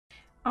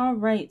All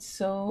right,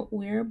 so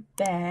we're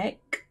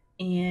back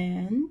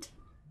and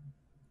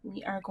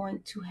we are going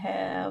to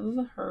have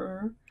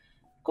her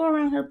go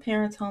around her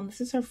parents' home.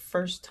 This is her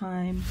first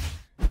time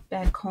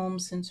back home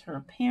since her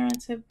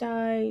parents have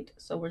died.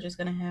 So we're just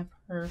going to have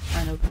her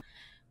kind of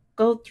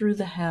go through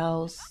the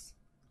house,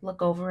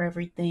 look over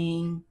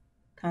everything,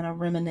 kind of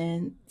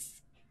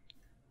reminisce.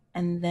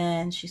 And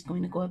then she's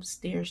going to go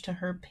upstairs to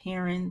her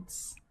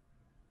parents'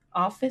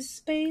 office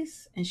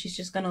space and she's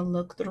just going to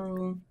look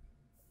through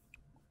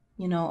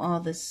all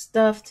this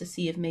stuff to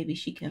see if maybe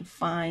she can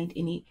find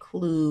any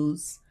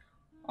clues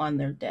on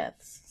their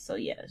deaths. So,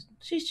 yeah,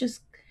 she's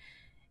just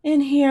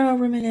in here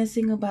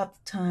reminiscing about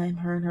the time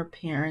her and her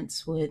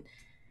parents would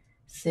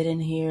sit in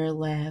here,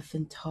 laugh,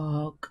 and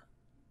talk.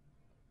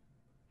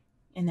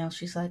 And now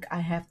she's like,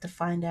 I have to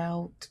find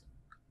out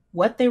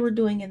what they were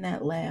doing in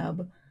that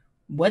lab,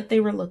 what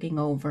they were looking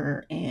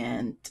over,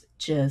 and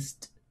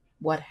just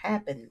what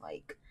happened.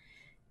 Like,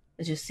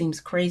 it just seems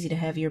crazy to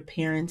have your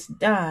parents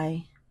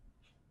die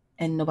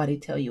and nobody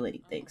tell you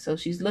anything. So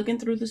she's looking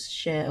through the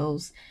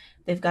shelves.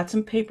 They've got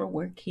some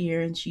paperwork here,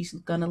 and she's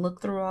gonna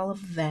look through all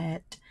of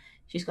that.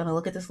 She's gonna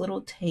look at this little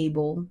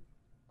table.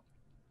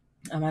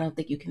 I don't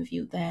think you can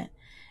view that.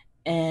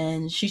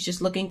 And she's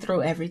just looking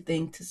through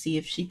everything to see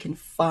if she can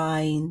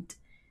find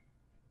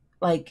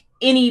like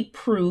any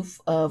proof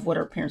of what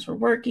her parents were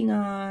working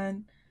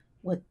on,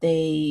 what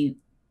they,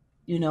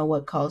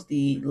 what caused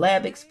the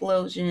lab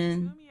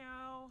explosion.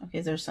 Okay,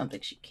 there's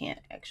something she can't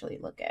actually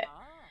look at.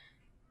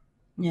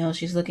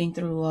 She's looking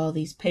through all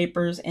these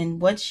papers,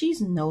 and what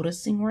she's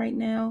noticing right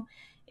now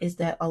is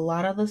that a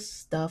lot of the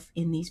stuff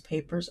in these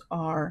papers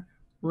are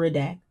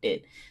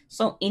redacted.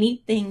 So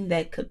anything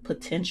that could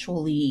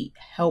potentially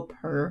help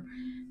her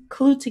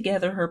clue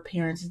together her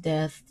parents'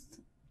 death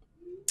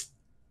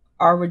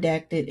are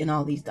redacted in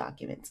all these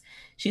documents.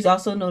 She's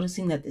also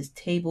noticing that this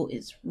table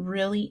is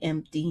really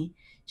empty.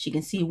 She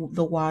can see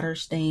the water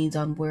stains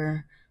on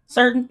where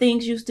certain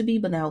things used to be,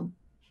 but now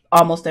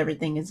almost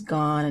everything is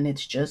gone, and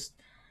it's just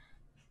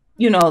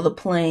the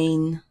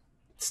plain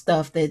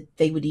stuff that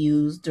they would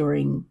use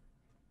during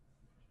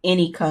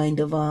any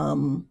kind of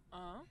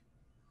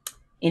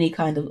any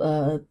kind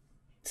of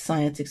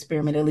science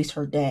experiment, at least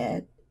her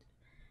dad.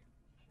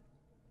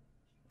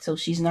 So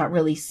she's not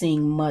really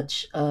seeing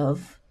much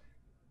of,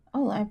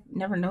 oh, I've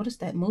never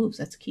noticed that moves.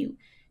 That's cute.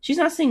 She's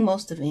not seeing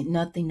most of it,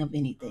 nothing of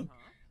anything.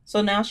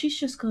 So now she's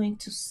just going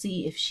to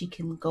see if she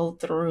can go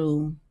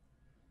through,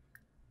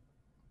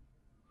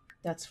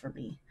 that's for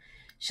me.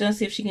 She's going to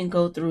see if she can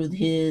go through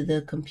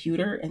the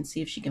computer and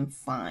see if she can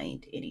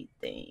find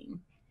anything.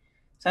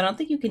 So I don't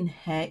think you can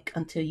hack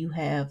until you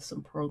have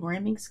some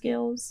programming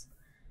skills.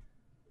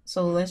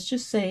 So let's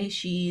just say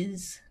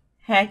she's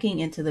hacking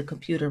into the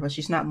computer, but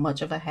she's not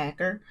much of a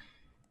hacker.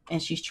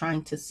 And she's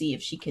trying to see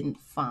if she can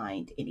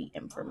find any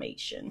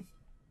information.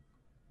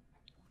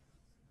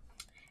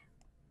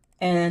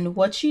 And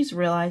what she's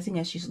realizing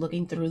as she's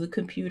looking through the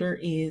computer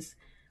is,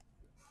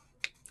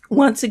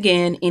 once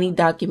again, any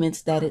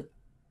documents that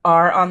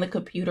are on the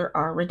computer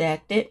are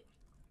redacted.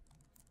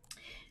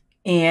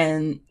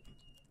 And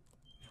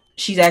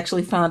she's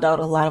actually found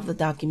out a lot of the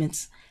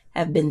documents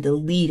have been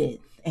deleted.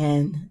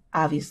 And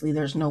obviously,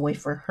 there's no way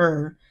for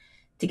her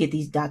to get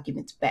these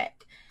documents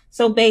back.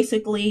 So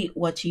basically,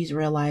 what she's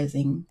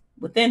realizing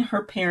within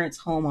her parents'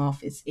 home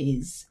office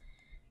is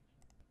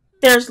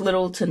there's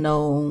little to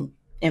no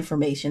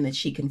information that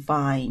she can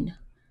find,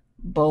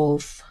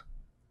 both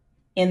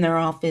in their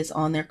office,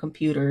 on their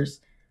computers,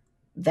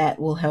 that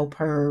will help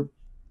her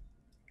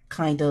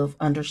kind of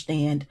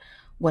understand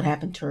what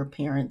happened to her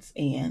parents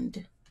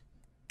and,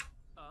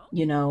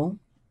 you know,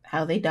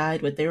 how they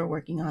died, what they were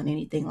working on,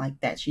 anything like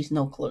that. She's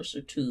no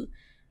closer to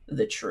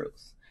the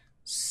truth.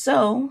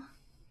 So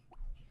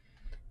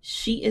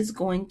she is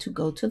going to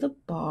go to the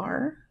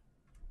bar.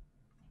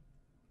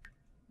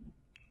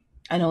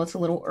 I know it's a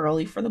little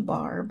early for the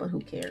bar, but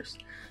who cares?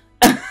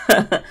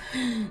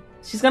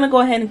 She's going to go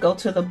ahead and go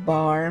to the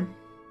bar.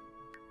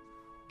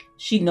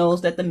 She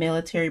knows that the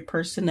military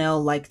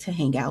personnel like to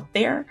hang out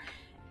there.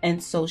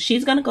 And so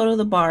she's going to go to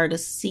the bar to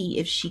see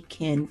if she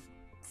can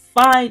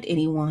find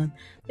anyone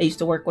that used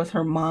to work with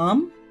her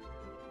mom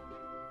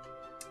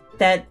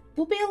that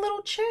will be a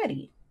little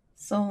chatty.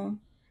 So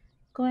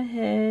go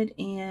ahead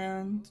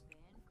and,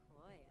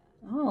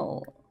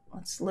 oh,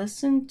 let's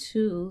listen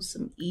to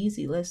some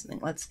easy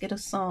listening. Let's get a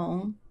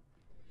song.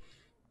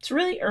 It's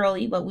really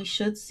early, but we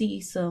should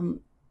see some.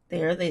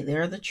 There are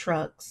the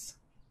trucks.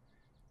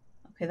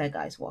 Okay, that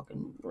guy's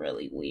walking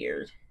really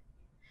weird.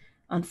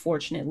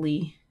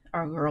 Unfortunately,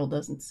 our girl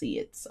doesn't see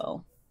it,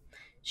 so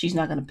she's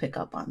not gonna pick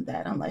up on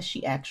that unless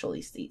she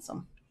actually sees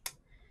him.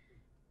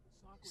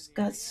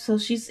 So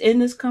she's in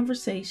this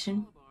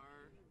conversation.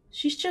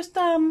 She's just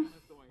gonna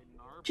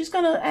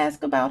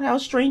ask about how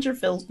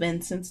StrangerVille's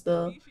been since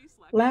the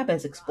lab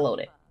has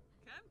exploded.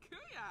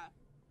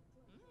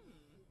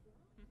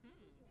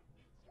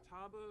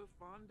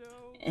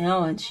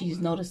 Oh, and she's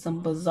noticed some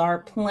bizarre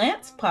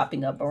plants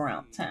popping up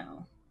around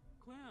town.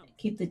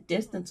 Keep the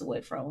distance away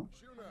from them.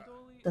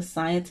 The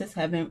scientists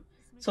haven't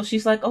So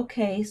she's like,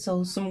 okay,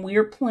 so some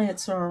weird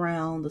plants are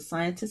around. The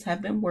scientists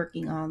have been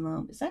working on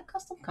them. Is that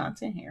custom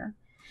content here?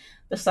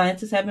 The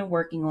scientists have been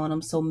working on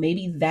them, so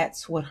maybe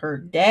that's what her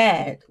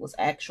dad was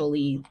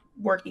actually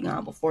working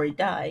on before he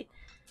died.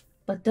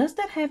 But does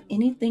that have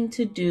anything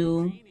to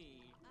do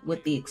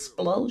with the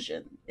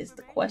explosion? Is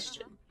the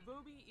question.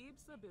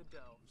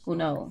 Who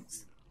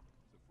knows?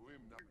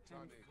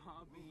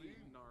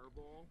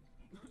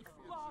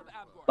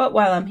 But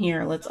while I'm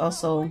here, let's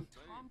also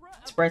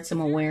spread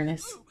some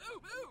awareness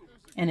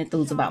and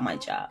enthuse about my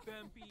job.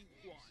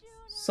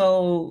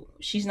 So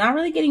she's not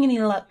really getting any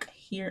luck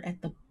here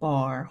at the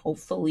bar.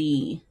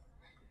 Hopefully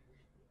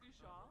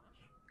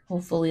a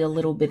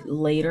little bit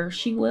later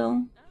she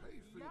will.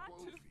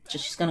 So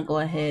she's gonna go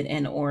ahead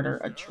and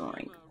order a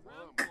drink.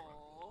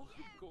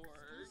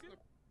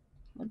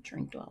 What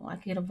drink do I want?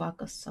 I get a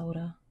vodka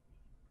soda.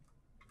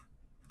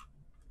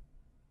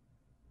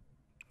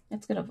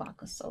 Let's get a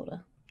vodka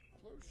soda.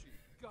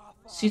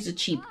 She's a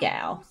cheap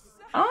gal.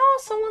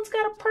 Oh, someone's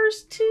got a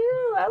purse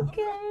too.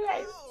 Okay,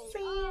 I see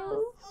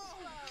you.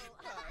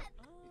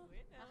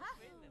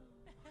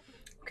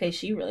 Okay,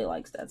 she really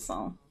likes that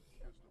song.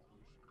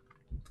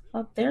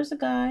 Oh, there's a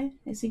guy.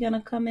 Is he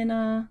gonna come in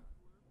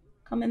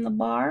the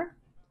bar?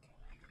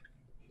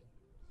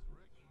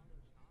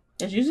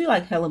 There's usually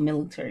like hella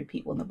military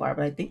people in the bar,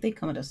 but I think they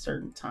come at a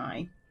certain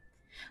time.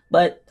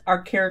 But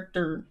our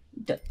character,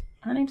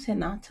 her name's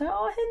Hinata.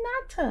 Oh,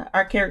 Hinata.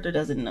 Our character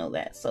doesn't know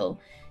that, so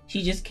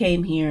she just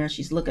came here.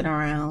 She's looking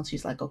around.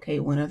 She's like, okay,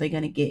 when are they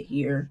gonna get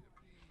here?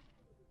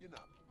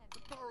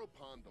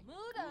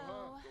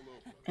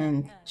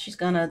 And she's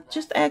gonna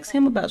just ask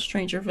him about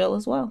StrangerVille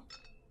as well.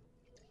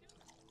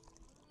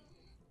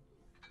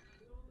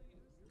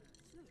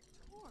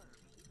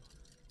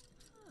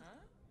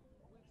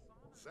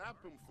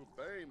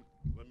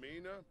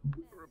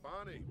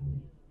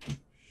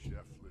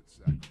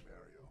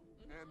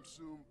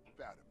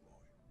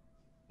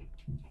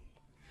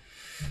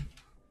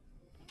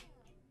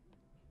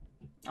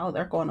 Oh,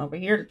 they're going over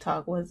here to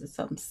talk. Was it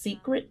something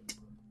secret?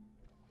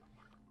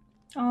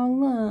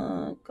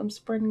 Oh, look, I'm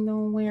spreading the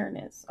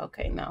awareness.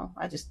 Okay, no,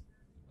 I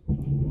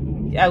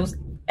was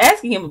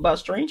asking him about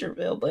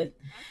StrangerVille, but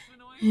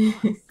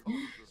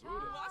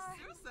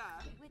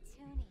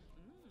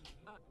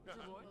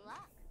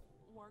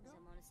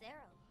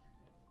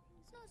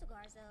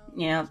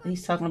yeah,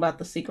 he's talking about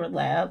the secret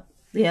lab.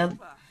 Yeah,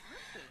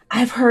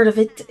 I've heard of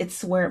it.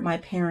 It's where my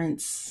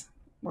parents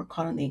were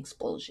caught in the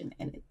explosion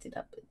and ended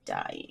up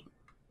dying.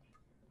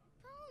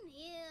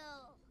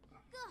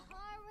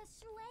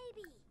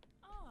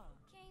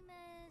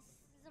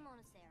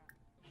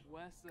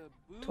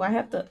 Do I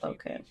have to?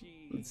 Okay,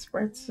 let's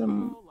spread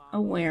some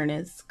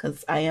awareness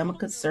because I am a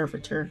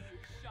conservator.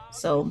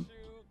 So,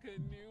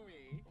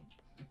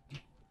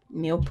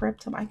 meal prep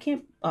time. I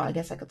can't. Oh, I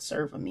guess I could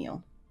serve a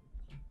meal.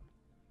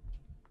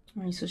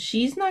 All right, so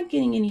she's not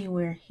getting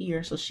anywhere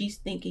here. So she's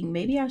thinking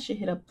maybe I should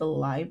hit up the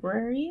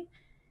library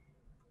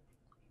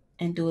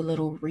and do a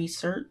little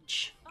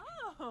research.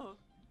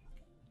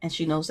 And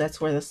she knows that's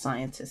where the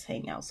scientists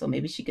hang out. So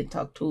maybe she could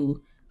talk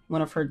to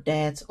one of her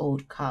dad's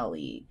old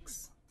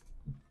colleagues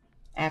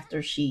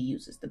after she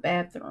uses the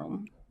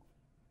bathroom.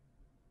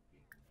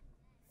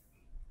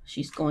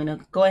 She's going to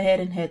go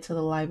ahead and head to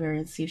the library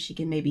and see if she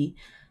can maybe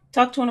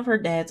talk to one of her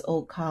dad's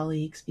old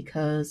colleagues,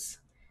 because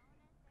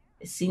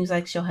it seems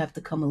like she'll have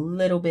to come a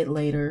little bit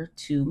later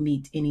to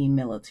meet any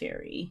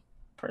military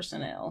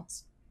personnel.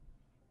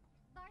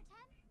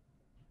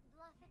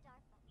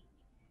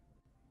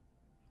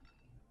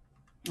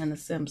 And the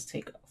Sims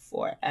take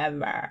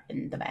forever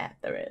in the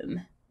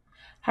bathroom.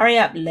 Hurry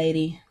up,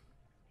 lady.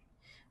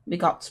 We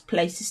got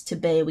places to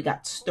be. We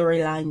got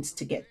storylines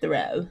to get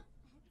through.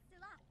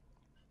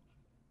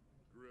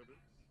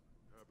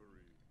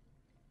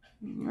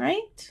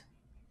 Right?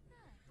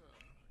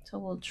 So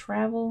we'll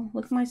travel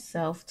with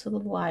myself to the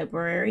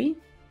library.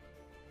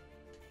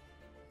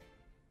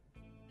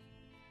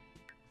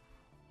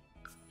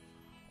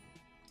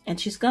 And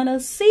she's gonna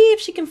see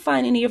if she can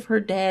find any of her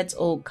dad's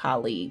old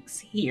colleagues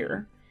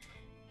here.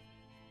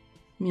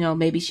 You know,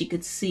 maybe she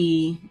could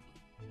see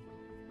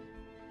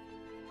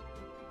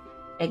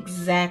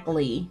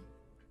exactly.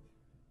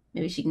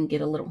 Maybe she can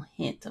get a little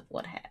hint of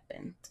what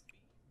happened.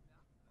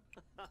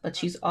 But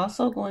she's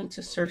also going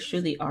to search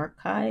through the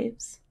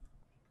archives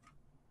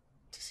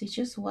to see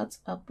just what's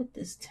up with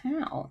this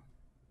town.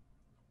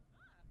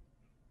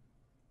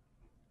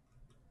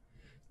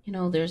 You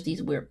know, there's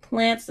these weird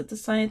plants that the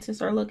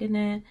scientists are looking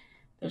at.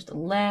 There's the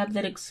lab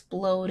that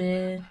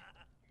exploded.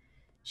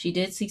 She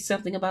did see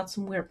something about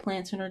some weird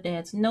plants in her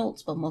dad's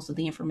notes, but most of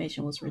the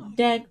information was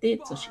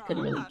redacted, so she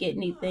couldn't really get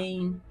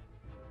anything.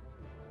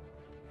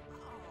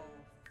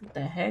 What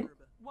the heck?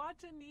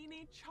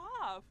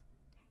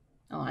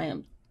 Oh, I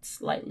am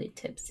slightly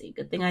tipsy.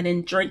 Good thing I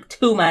didn't drink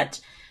too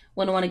much.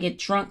 Wouldn't want to get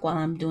drunk while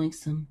I'm doing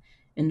some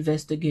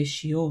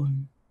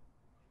investigation.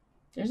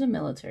 There's a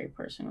military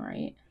person,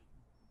 right?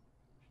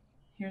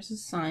 Here's a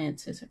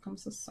scientist. Here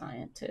comes a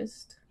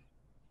scientist.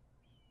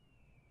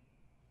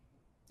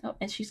 Oh,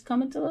 and she's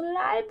coming to the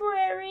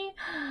library.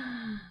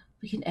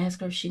 We can ask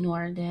her if she knew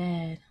our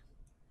dad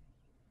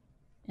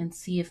and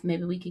see if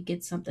maybe we could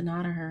get something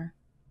out of her.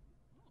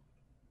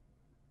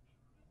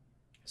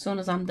 As soon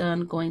as I'm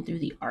done going through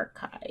the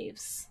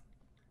archives.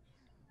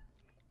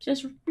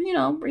 Just,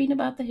 reading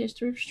about the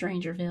history of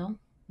Strangerville.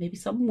 Maybe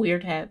something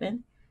weird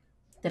happened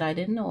that I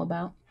didn't know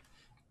about.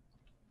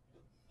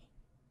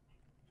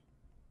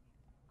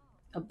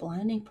 A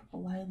blinding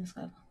purple light in the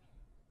sky.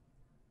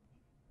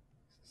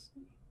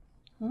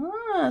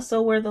 Ah,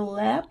 so where the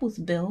lab was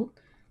built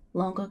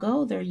long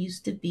ago, there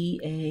used to be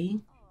a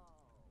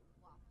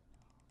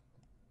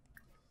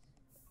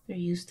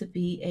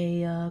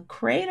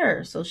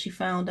crater. So she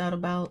found out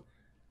about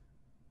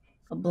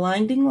a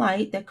blinding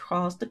light that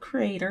caused the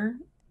crater.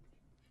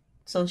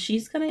 So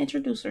she's gonna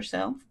introduce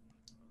herself.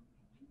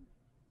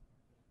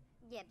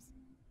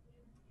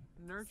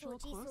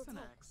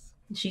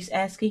 She's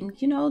asking, did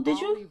you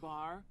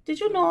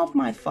know of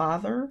my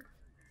father?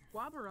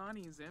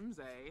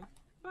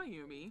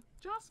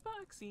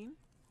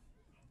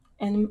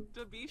 And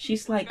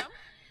she's like,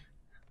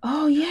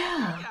 oh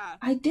yeah,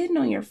 I did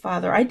know your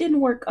father. I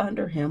didn't work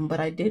under him, but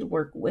I did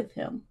work with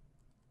him.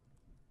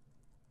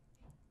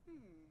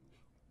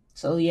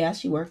 So yeah,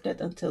 she worked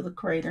until the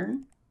crater.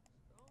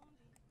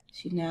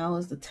 She now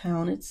is the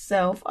town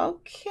itself.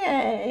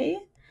 Okay.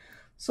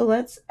 So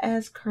let's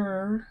ask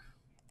her.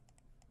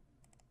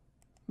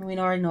 We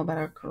already know about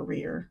her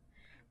career.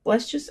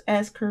 Let's just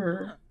ask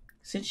her,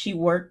 since she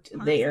worked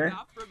there,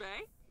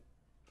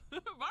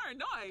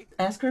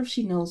 ask her if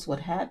she knows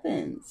what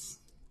happens.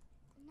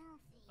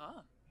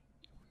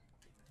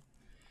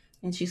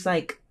 And she's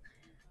like,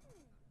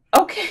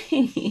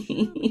 okay.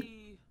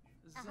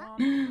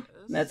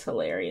 That's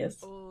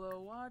hilarious.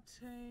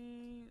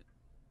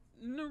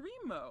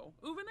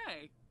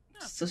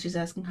 So she's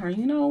asking her,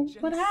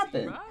 what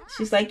happened?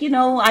 She's like,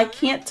 I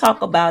can't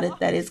talk about it.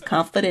 That is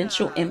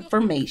confidential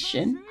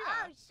information.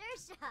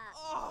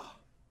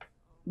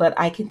 But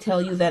I can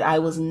tell you that I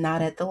was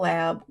not at the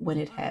lab when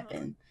it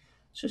happened.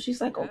 So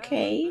she's like,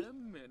 okay.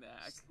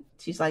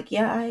 She's like,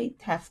 yeah, I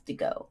have to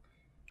go.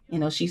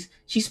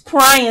 She's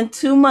prying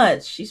too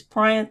much.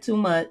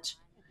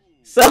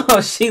 So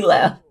she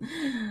left.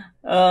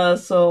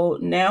 So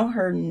now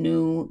her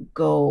new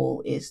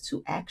goal is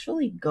to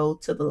actually go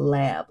to the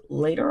lab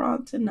later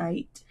on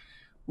tonight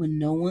when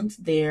no one's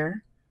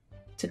there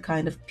to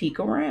kind of peek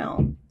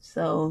around.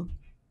 So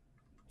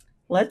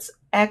let's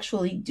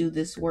actually do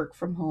this work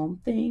from home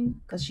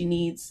thing because she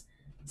needs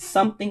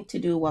something to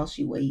do while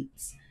she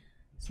waits.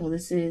 So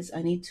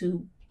I need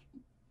to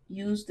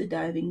use the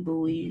diving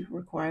buoy,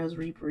 requires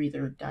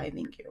rebreather,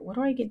 diving gear. Where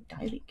do I get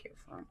diving gear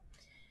from?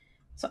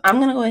 So I'm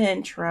going to go ahead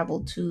and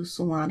travel to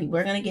Sulani.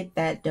 We're going to get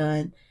that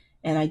done.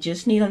 And I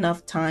just need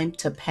enough time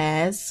to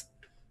pass.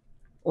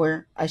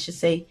 Or I should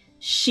say,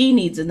 she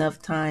needs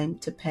enough time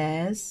to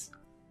pass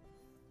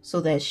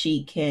so that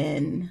she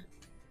can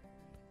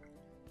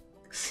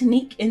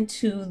sneak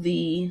into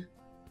the...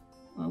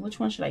 which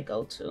one should I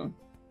go to?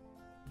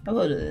 I'll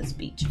go to this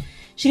beach.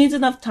 She needs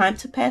enough time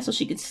to pass so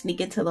she can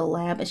sneak into the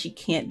lab. And she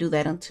can't do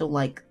that until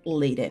like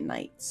late at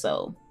night.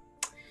 So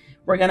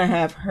we're going to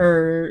have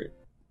her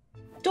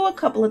do a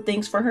couple of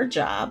things for her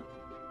job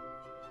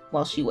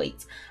while she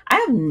waits. I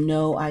have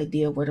no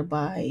idea where to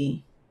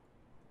buy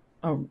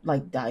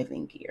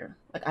diving gear.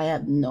 I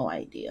have no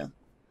idea.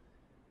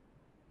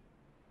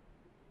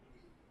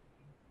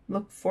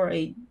 Look for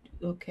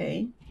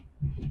okay.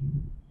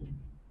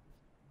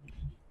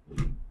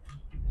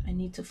 I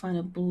need to find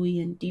a buoy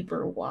in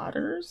deeper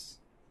waters.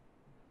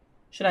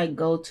 Should I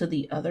go to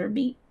the other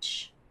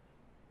beach?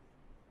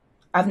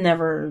 I've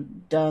never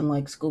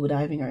done scuba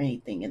diving or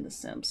anything in The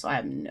Sims, so I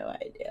have no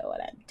idea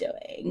what I'm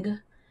doing.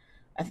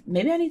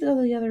 Maybe I need to go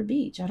to the other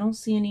beach. I don't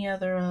see any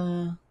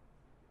other...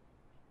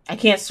 I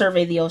can't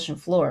survey the ocean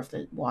floor if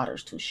the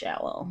water's too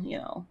shallow,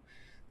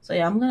 So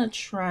yeah, I'm going to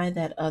try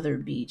that other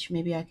beach.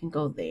 Maybe I can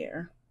go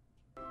there.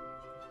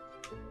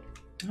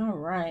 All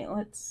right,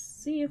 let's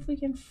see if we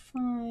can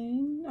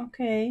find...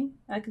 Okay,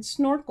 I can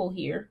snorkel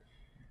here.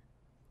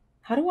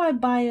 How do I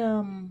buy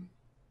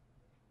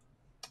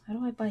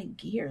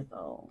gear,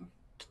 though?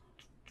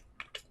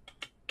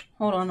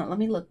 Hold on, let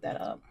me look that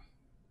up.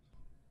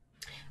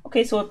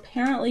 Okay, so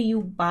apparently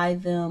you buy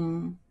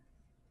them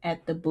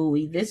at the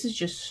buoy. This is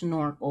just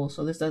snorkel,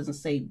 so this doesn't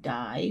say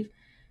dive.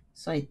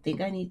 So I think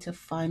I need to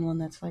find one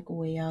that's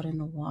way out in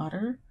the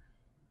water.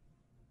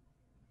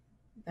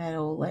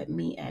 That'll let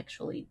me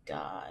actually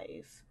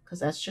dive, because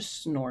that's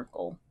just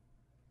snorkel.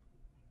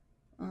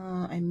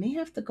 I may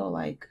have to go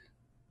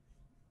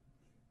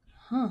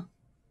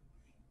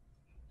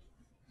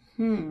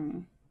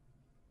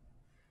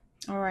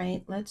All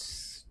right,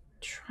 let's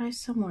try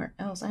somewhere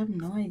else. I have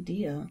no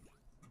idea.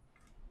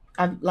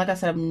 Like I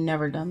said, I've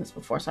never done this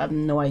before, so I have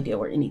no idea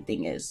where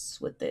anything is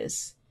with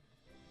this.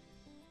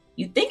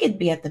 You'd think it'd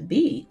be at the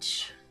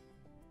beach.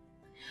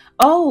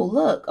 Oh,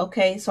 look.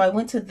 Okay, so I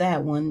went to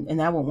that one, and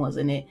that one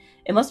wasn't it.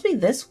 It must be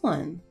this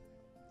one.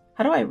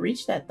 How do I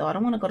reach that, though? I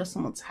don't want to go to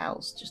someone's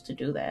house just to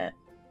do that.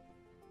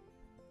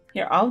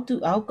 Here, I'll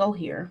go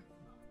here.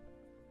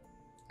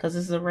 Because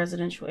this is a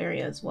residential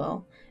area as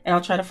well. And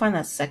I'll try to find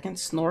that second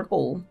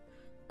snorkel.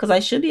 Because I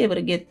should be able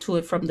to get to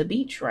it from the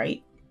beach,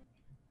 right?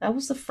 That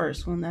was the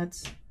first one.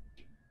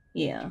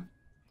 Yeah.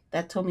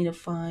 That told me to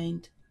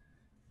find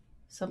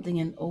something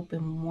in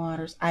open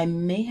waters. I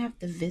may have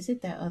to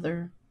visit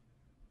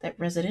that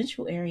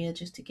residential area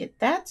just to get.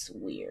 That's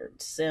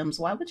weird, Sims.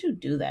 Why would you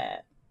do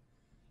that?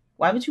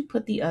 Why would you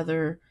put the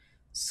other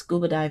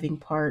scuba diving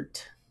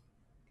part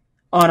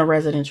on a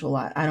residential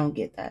lot? I don't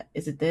get that.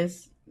 Is it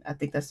this? I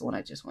think that's the one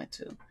I just went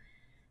to.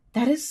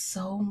 That is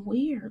so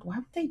weird. Why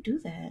would they do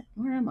that?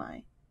 Where am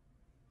I?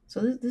 So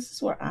this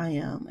is where I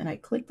am, and I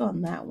clicked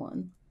on that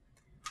one.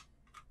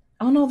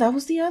 Oh no, that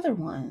was the other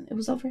one. It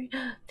was over here.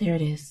 There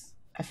it is.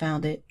 I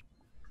found it.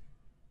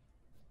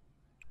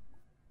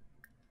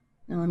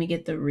 Now let me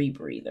get the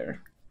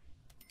rebreather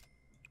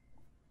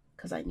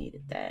because I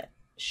needed that.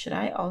 Should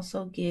I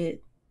also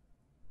get?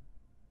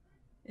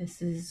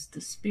 This is the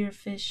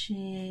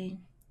spearfishing,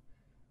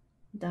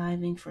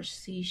 diving for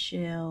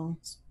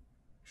seashells,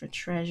 for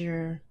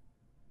treasure.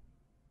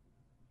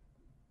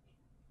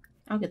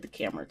 I'll get the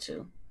camera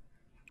too.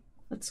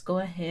 Let's go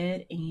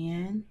ahead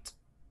and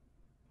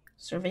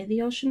survey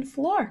the ocean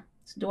floor.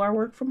 Let's do our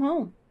work from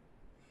home.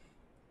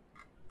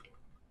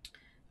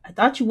 I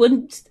thought you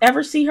wouldn't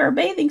ever see her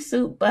bathing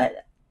suit,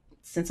 but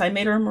since I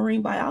made her a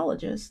marine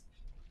biologist.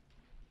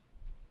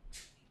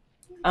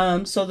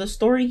 So the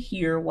story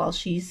here, while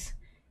she's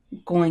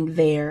going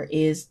there,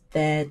 is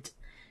that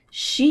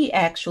she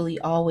actually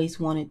always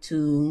wanted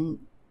to,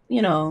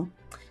 you know,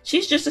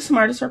 she's just as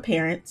smart as her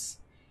parents.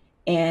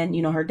 And,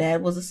 her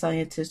dad was a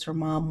scientist, her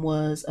mom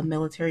was a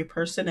military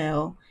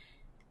personnel.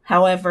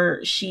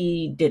 However,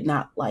 she did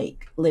not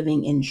like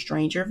living in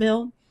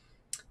Strangerville,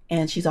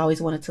 and she's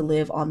always wanted to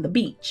live on the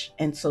beach.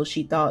 And so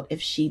she thought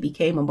if she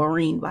became a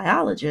marine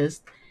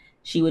biologist,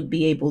 she would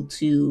be able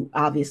to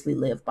obviously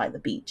live by the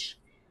beach.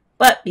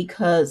 But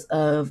because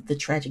of the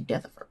tragic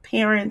death of her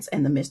parents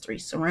and the mystery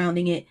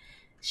surrounding it,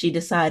 she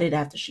decided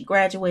after she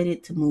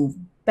graduated to move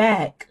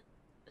back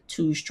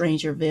to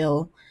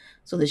Strangerville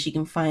so that she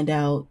can find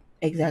out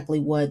exactly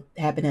what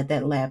happened at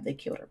that lab that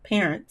killed her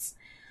parents.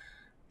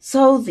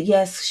 So,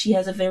 yes, she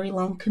has a very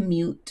long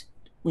commute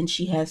when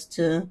she has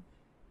to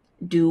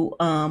do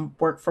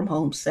work from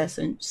home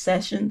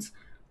sessions,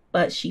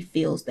 but she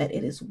feels that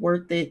it is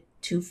worth it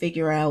to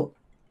figure out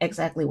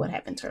exactly what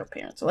happened to her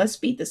parents. So let's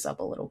speed this up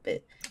a little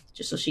bit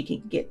just so she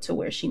can get to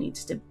where she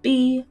needs to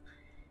be.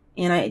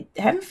 And I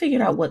haven't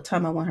figured out what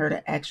time I want her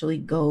to actually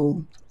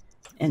go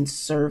and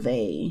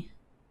survey,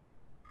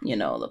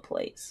 the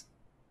place.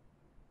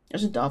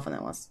 There's a dolphin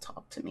that wants to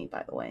talk to me,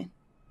 by the way.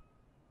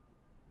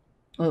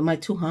 Well, am I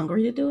too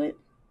hungry to do it?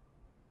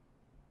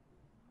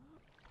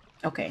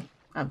 Okay,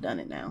 I've done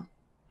it now.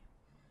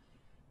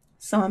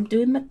 So I'm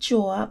doing my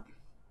job.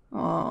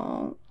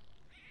 Oh,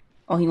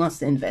 he wants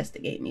to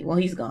investigate me. Well,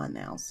 he's gone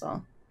now,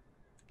 so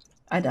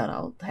I doubt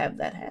I'll have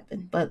that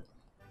happen. But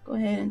go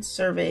ahead and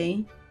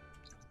survey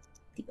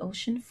the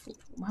ocean floor.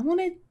 I want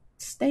to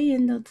stay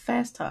in the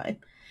fast time.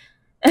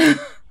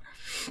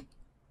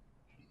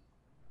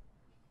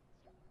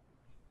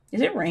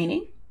 Is it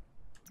raining?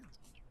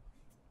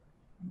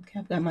 Okay,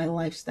 I've got my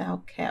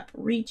lifestyle cap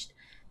reached.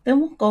 Then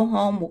we'll go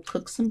home. We'll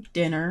cook some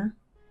dinner.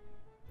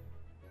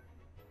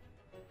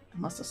 I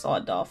must have saw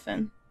a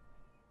dolphin.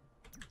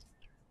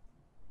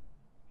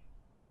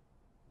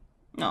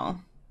 No.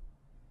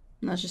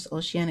 That's just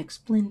oceanic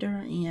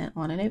splendor and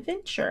on an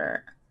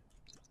adventure.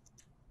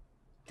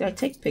 Did I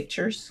take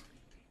pictures?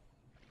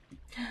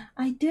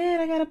 I did.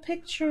 I got a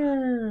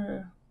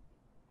picture.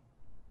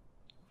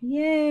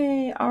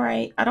 Yay. All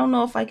right. I don't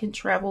know if I can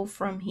travel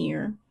from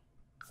here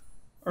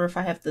or if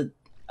I have to.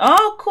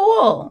 Oh,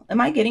 cool.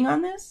 Am I getting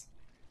on this?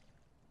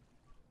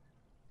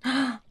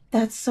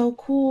 That's so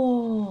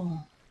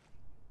cool.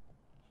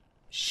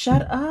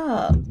 Shut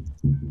up.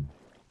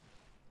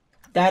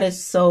 That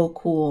is so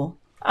cool.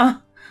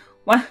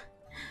 Why?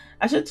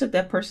 I should have took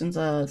that person's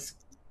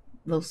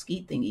little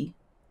ski thingy.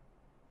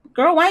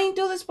 Girl, why didn't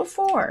you do this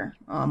before?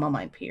 Oh, I'm on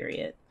my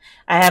period.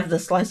 I have the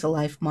slice of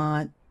life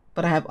mod,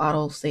 but I have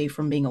auto save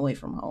from being away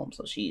from home,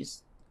 so she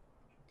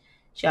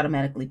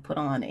automatically put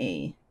on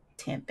a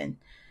tampon.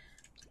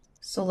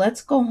 So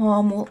let's go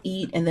home, we'll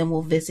eat, and then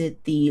we'll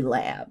visit the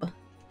lab.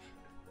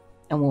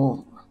 And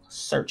we'll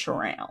search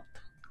around.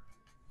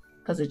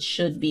 Because it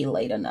should be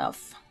late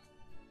enough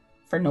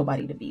for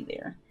nobody to be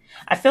there.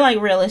 I feel like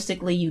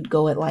realistically you'd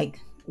go at like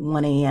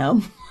 1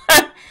 a.m.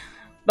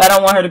 But I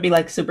don't want her to be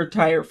like super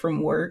tired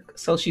from work.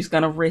 So she's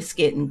going to risk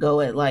it and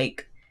go at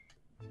like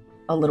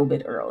a little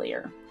bit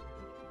earlier.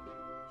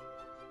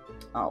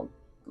 Oh,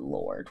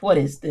 Lord. What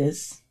is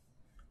this?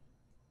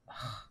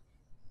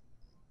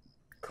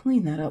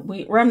 Clean that up.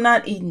 I'm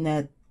not eating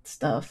that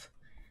stuff.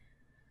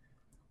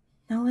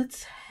 Now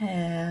let's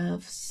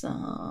have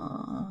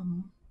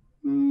some.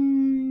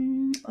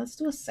 Let's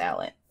do a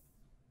salad.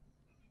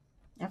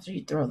 After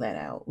you throw that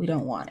out, we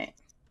don't want it.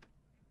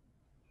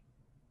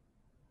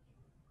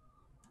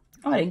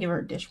 Oh, I didn't give her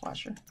a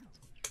dishwasher.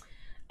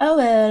 Oh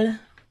well.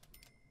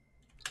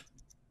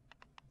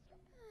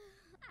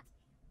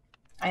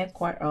 I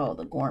acquired, oh,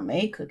 the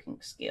gourmet cooking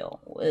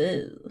skill.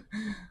 Whoa,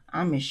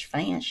 I'm as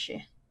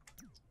fancy.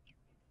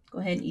 Go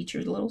ahead and eat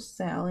your little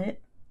salad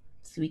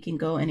so we can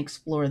go and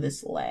explore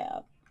this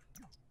lab.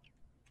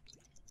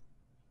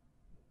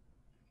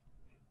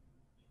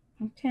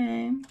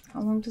 Okay,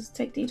 how long does it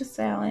take to eat a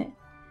salad?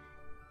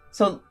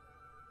 So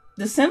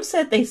the sim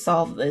said they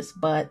solved this,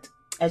 but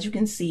as you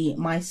can see,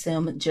 my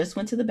sim just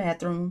went to the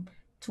bathroom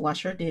to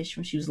wash her dish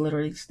when she was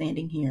literally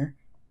standing here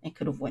and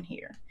could have went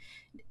here.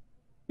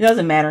 It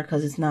doesn't matter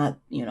because it's not,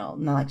 not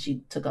like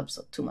she took up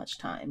too much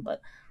time,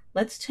 but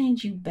let's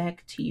change you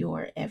back to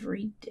your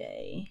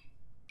everyday.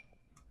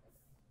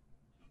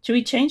 Should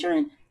we change her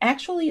in?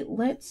 Actually,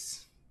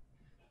 let's,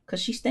 because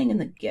she's staying in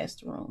the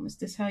guest room. Is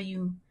this how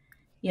you,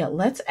 yeah,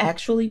 let's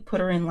actually put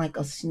her in like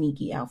a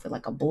sneaky outfit,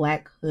 like a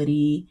black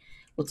hoodie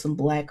with some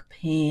black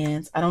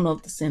pants. I don't know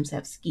if the Sims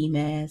have ski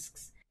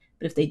masks,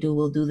 but if they do,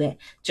 we'll do that.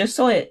 Just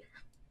so it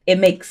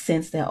makes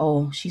sense that,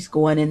 oh, she's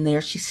going in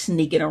there, she's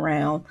sneaking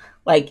around.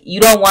 Like, you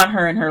don't want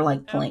her in her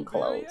like plain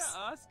clothes.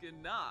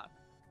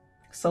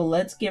 So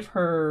let's give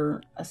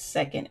her a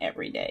second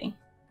every day.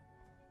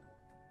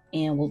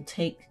 And we'll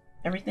take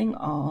everything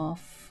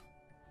off.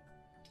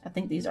 I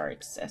think these are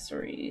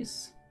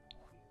accessories.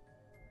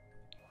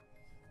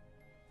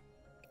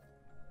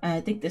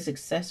 I think this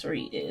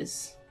accessory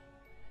is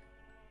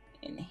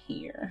in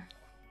here.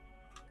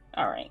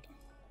 All right.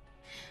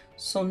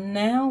 So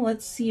now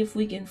let's see if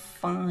we can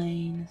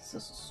find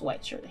this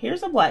sweatshirt.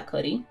 Here's a black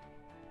hoodie.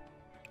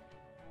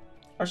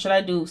 Or should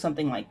I do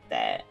something like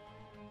that?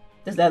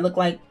 Does that look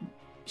like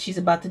she's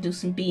about to do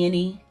some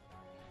beanie?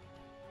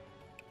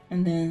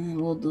 And then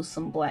we'll do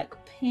some black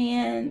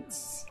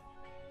pants.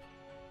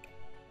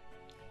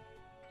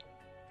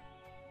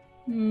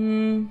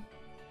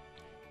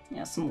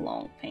 Yeah, some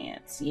long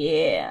pants.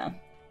 Yeah.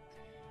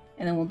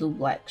 And then we'll do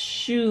black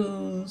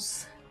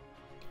shoes.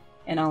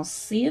 And I'll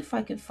see if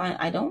I can find...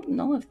 I don't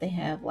know if they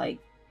have like...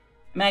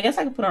 I mean, I guess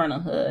I could put her on a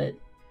hood.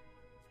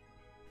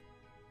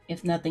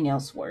 If nothing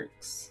else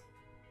works.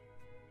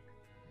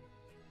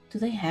 Do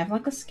they have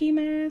like a ski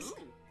mask?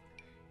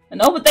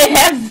 No, but they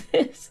have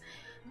this.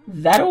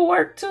 That'll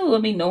work too. I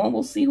mean, no one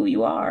will see who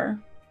you are.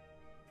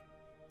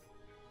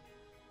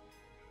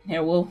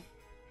 Here, we'll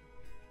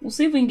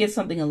see if we can get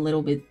something a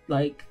little bit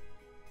like...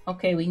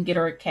 Okay, we can get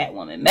her a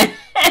Catwoman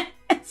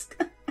mask.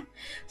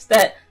 It's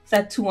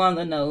that two on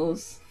the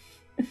nose.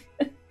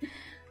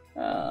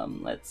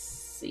 Let's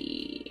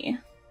see.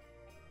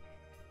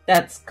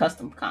 That's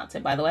custom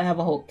content, by the way. I have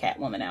a whole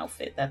Catwoman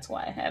outfit. That's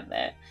why I have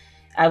that.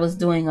 I was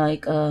doing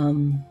like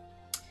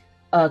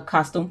a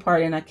costume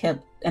party, and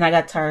I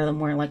got tired of them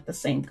wearing like the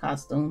same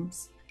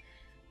costumes.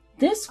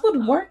 This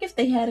would work if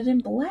they had it in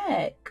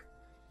black.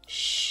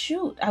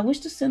 Shoot, I wish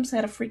the Sims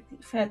had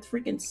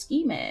freaking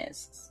ski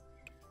masks.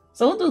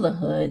 So we'll do the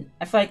hood.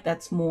 I feel like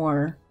that's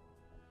more...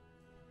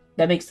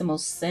 That makes the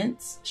most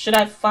sense. Should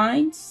I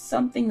find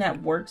something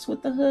that works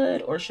with the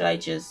hood, or should I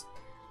just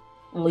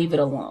leave it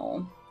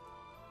alone?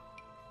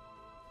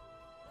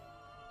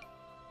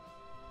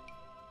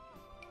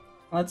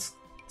 Let's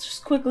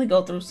just quickly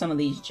go through some of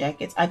these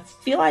jackets. I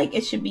feel like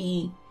it should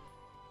be...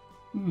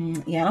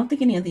 yeah, I don't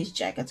think any of these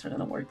jackets are going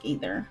to work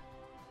either.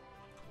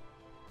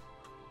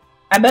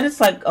 I bet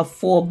it's like a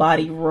full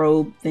body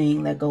robe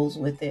thing that goes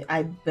with it.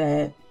 I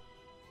bet.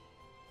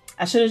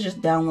 I should have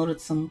just downloaded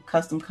some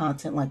custom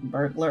content like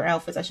burglar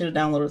outfits. I should have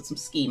downloaded some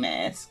ski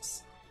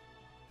masks.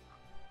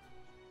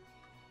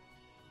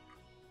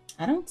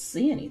 I don't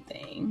see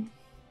anything.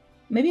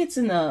 Maybe it's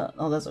in the...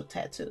 Oh, those are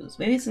tattoos.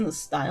 Maybe it's in the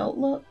styled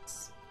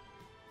looks.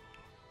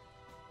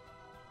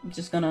 I'm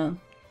just gonna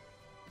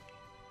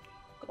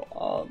go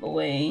all the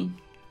way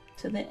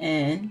to the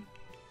end.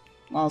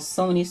 Wow,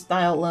 so many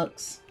style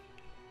looks.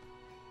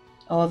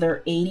 Oh,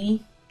 they're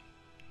 80.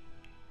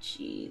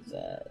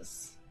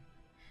 Jesus.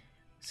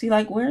 See,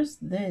 like, where's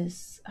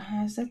this?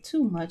 Is that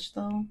too much,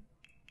 though?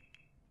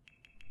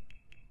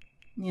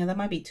 Yeah, that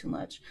might be too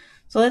much.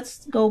 So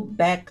let's go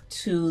back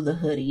to the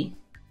hoodie.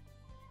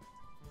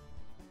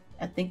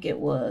 I think it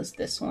was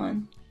this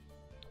one.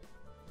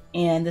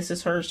 And this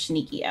is her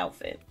sneaky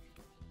outfit.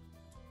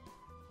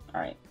 All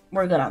right,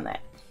 we're good on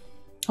that.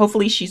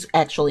 Hopefully she's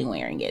actually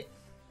wearing it.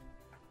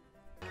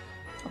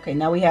 Okay,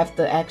 now we have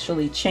to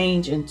actually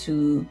change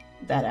into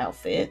that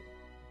outfit.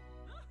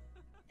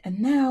 And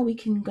now we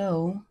can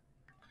go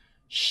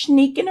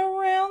sneaking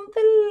around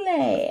the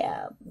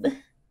lab.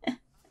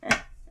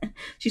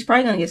 She's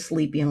probably gonna get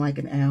sleepy in like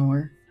an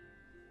hour.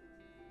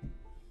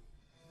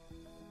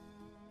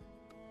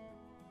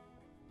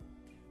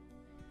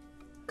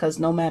 Because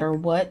no matter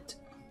what,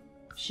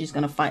 she's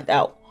gonna find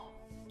out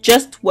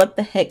just what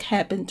the heck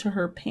happened to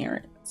her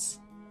parents.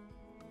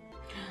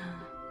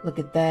 Look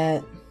at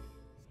that.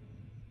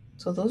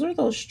 So those are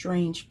those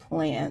strange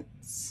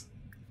plants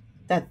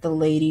that the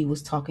lady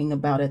was talking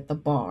about at the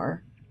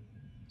bar.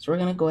 So we're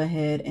going to go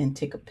ahead and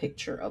take a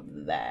picture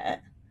of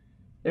that.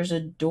 There's a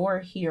door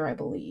here, I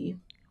believe.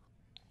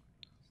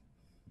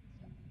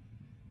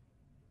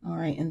 All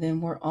right, and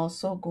then we're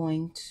also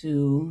going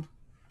to...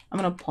 I'm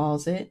going to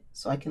pause it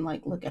so I can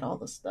like look at all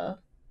the stuff.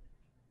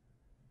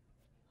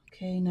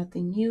 Okay,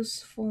 nothing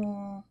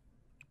useful.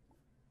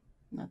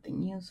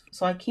 Nothing useful.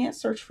 So I can't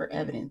search for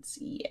evidence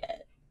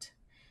yet.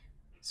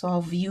 So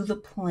I'll view the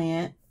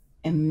plant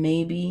and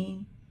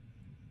maybe,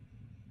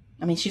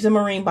 I mean, she's a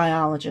marine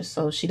biologist,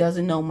 so she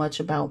doesn't know much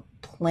about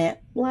plant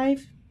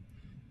life,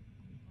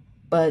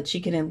 but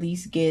she can at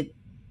least get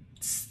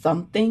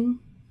something.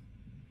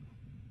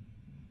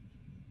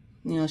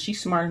 You know,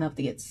 she's smart enough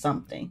to get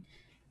something.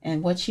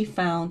 And what she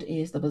found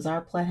is the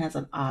bizarre plant has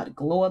an odd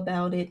glow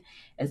about it,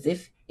 as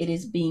if it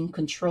is being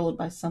controlled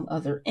by some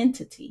other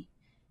entity.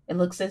 It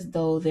looks as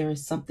though there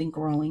is something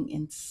growing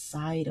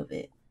inside of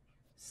it.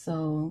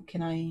 So,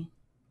 can I,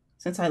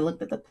 since I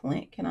looked at the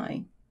plant, can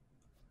I,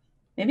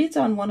 maybe it's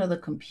on one of the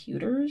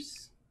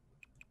computers?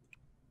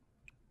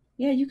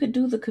 Yeah, you could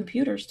do the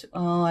computers too.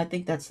 Oh, I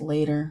think that's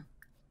later.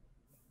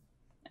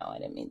 No, I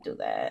didn't mean to do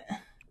that.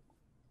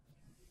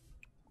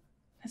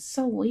 That's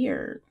so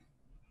weird.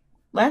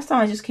 Last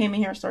time I just came in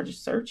here and started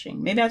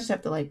searching. Maybe I just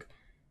have to like,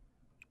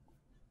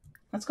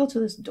 let's go to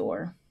this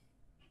door.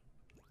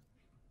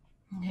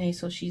 Okay,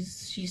 so she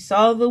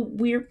saw the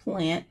weird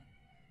plant.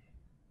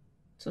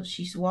 So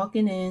she's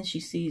walking in. She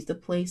sees the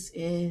place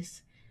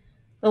is,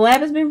 the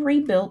lab has been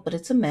rebuilt, but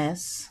it's a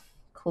mess,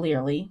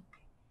 clearly.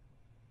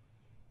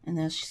 And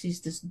then she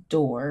sees this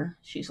door.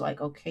 She's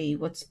like, okay,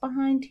 what's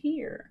behind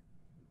here?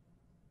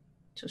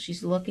 So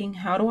she's looking,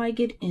 how do I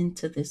get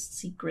into this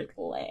secret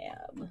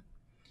lab?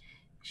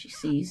 She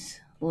sees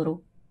a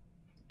little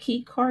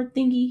key card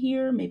thingy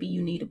here. Maybe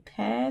you need a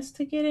pass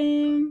to get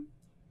in.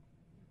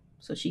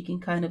 So she can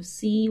kind of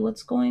see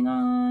what's going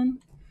on.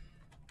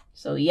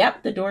 So,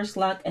 yep, the door's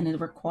locked and it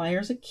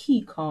requires a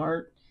key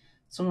card.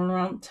 Someone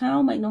around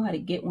town might know how to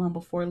get one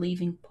before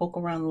leaving. Poke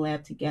around the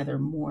lab to gather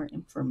more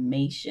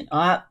information.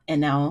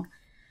 And now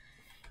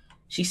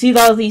she sees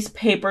all these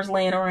papers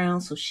laying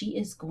around. So she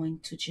is going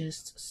to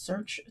just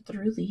search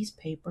through these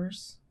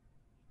papers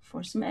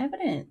for some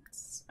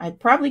evidence. I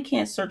probably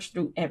can't search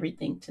through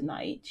everything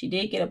tonight. She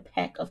did get a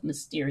pack of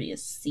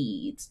mysterious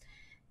seeds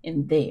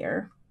in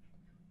there,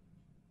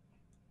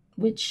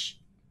 which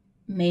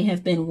may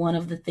have been one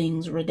of the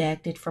things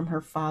redacted from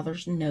her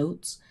father's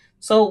notes.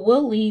 So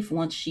we'll leave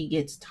once she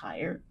gets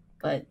tired,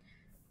 but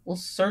we'll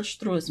search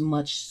through as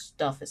much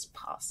stuff as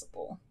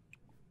possible.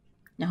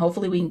 Now,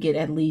 hopefully we can get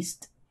at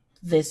least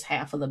this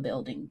half of the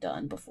building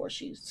done before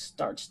she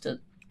starts to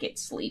get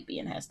sleepy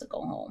and has to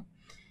go home.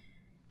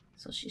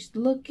 So she's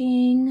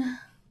looking.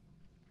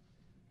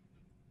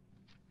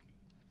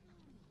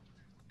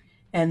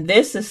 And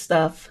this is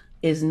stuff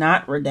is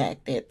not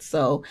redacted.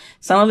 So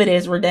some of it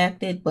is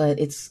redacted, but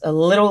it's a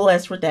little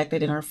less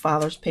redacted in her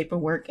father's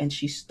paperwork. And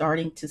she's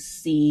starting to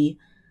see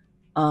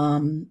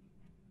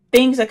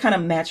things that kind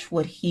of match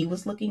what he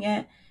was looking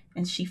at.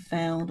 And she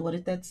found, what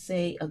did that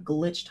say? A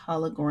glitched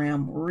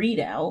hologram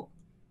readout.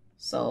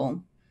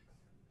 So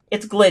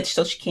it's glitched,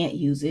 so she can't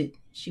use it.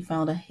 She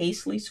found a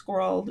hastily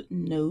scrawled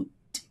note.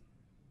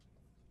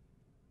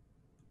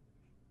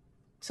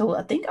 So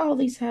I think all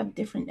these have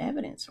different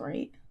evidence,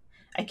 right?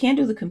 I can't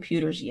do the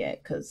computers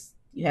yet because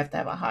you have to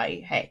have a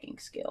high hacking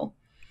skill.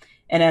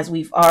 And as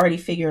we've already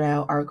figured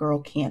out, our girl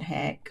can't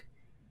hack.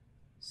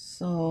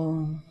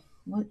 So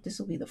this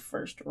will be the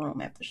first room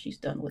after she's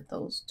done with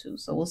those two.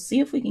 So we'll see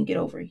if we can get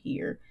over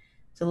here.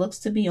 So it looks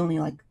to be only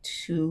like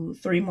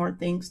 2-3 more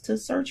things to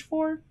search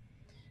for,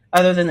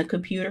 other than the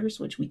computers,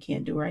 which we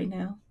can't do right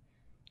now.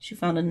 She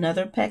found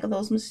another pack of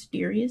those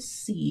mysterious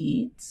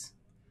seeds.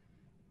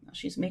 Now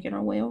she's making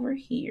her way over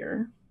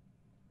here.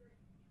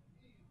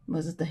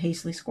 Was it the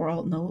hastily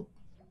scrawled note?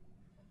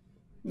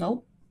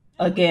 Nope.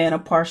 Again, a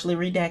partially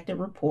redacted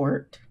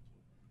report,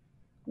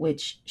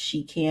 which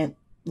she can't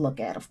look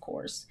at, of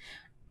course.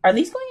 Are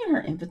these going in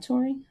her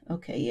inventory?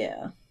 Okay,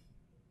 yeah.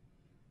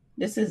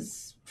 This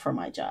is for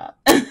my job.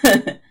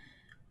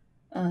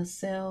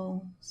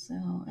 Sell.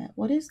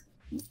 What is?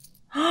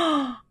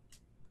 I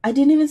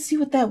didn't even see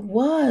what that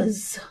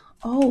was.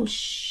 Oh,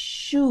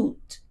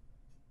 shoot.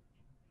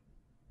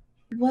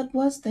 What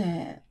was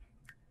that?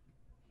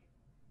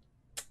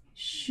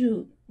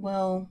 Shoot.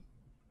 Well,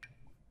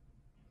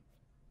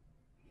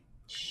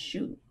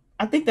 shoot.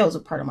 I think that was a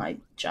part of my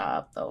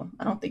job, though.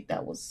 I don't think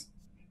that was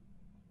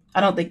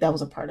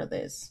a part of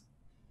this.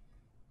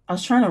 I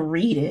was trying to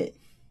read it.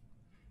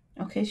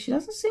 Okay, she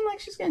doesn't seem like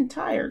she's getting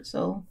tired,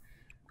 so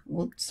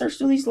we'll search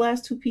through these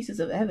last 2 pieces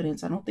of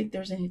evidence. I don't think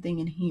there's anything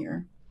in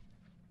here.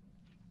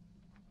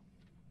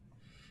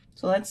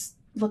 So let's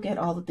look at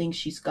all the things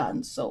she's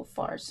gotten so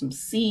far. Some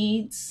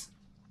seeds.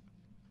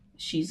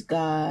 She's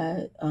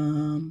got,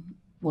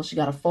 she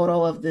got a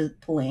photo of the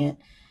plant.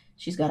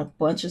 She's got a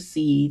bunch of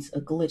seeds,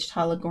 a glitched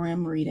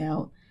hologram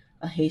readout,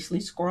 a hastily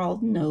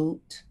scrawled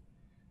note,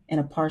 and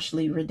a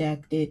partially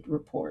redacted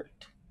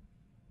report.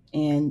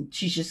 And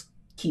she's just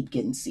keep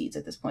getting seeds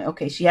at this point.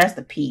 Okay, she has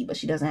to pee, but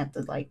she doesn't have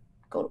to like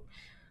go.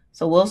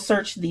 So we'll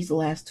search these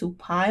last 2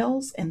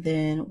 piles and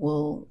then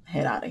we'll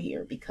head out of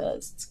here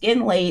because it's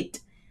getting late.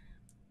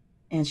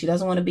 And she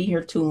doesn't want to be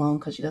here too long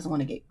because she doesn't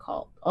want to get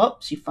caught. Oh,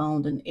 she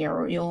found an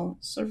aerial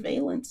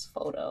surveillance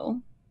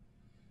photo.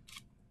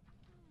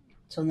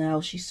 So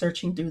now she's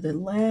searching through the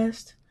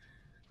last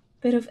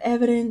bit of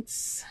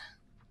evidence.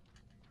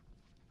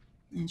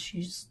 And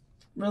she's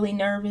really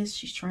nervous.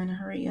 She's trying to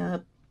hurry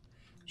up.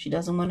 She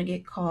doesn't want to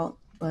get caught,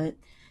 but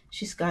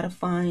she's got to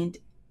find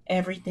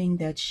everything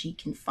that she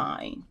can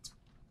find.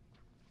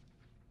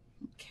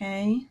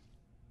 Okay.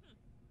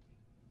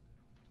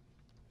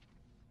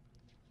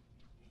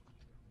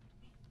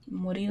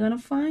 What are you going to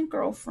find,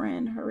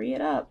 girlfriend? Hurry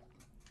it up.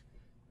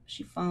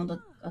 She found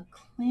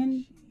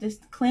this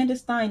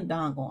clandestine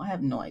dongle. I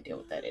have no idea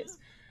what that is.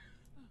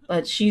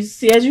 But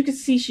she's, as you can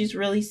see, she's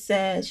really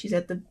sad. She's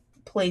at the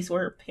place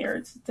where her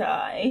parents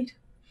died.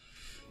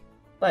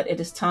 But it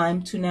is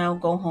time to now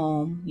go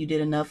home. You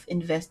did enough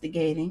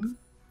investigating.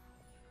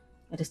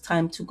 It is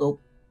time to go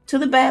to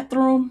the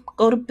bathroom,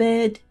 go to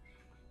bed,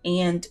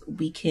 and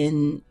we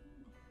can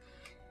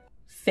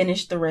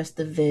finish the rest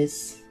of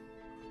this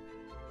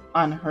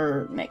on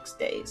her next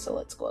day. So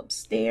let's go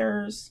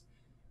upstairs.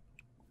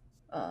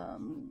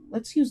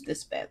 Let's use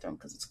this bathroom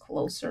because it's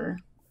closer,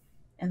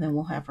 and then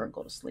we'll have her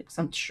go to sleep because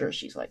I'm sure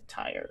she's like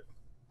tired.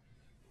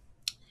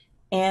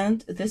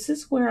 And this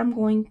is where I'm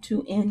going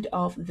to end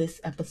off this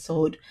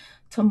episode.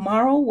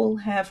 Tomorrow we'll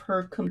have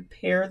her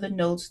compare the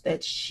notes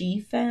that she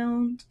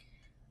found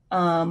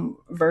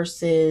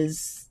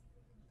versus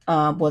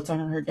what's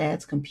on her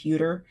dad's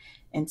computer,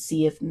 and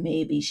see if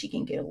maybe she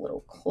can get a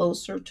little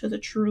closer to the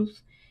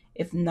truth.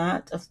 If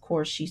not, of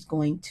course, she's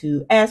going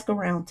to ask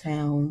around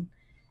town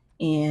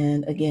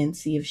and again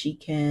see if she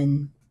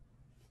can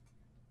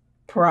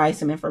pry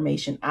some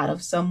information out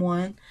of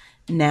someone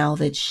now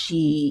that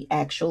she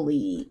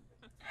actually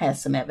has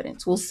some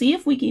evidence. We'll see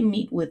if we can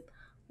meet with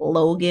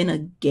Logan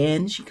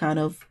again. She kind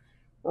of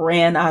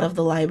ran out of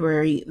the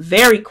library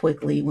very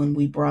quickly when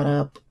we brought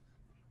up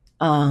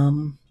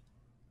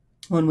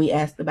when we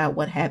asked about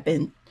what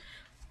happened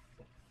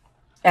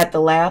at the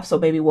lab. So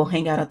maybe we'll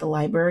hang out at the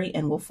library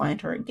and we'll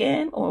find her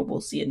again, or we'll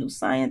see a new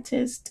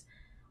scientist.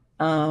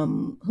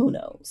 Who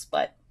knows?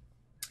 But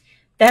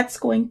that's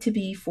going to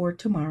be for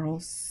tomorrow.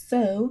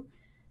 So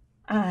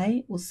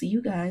I will see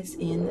you guys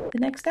in the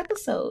next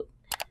episode.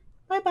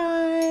 Bye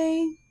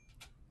bye.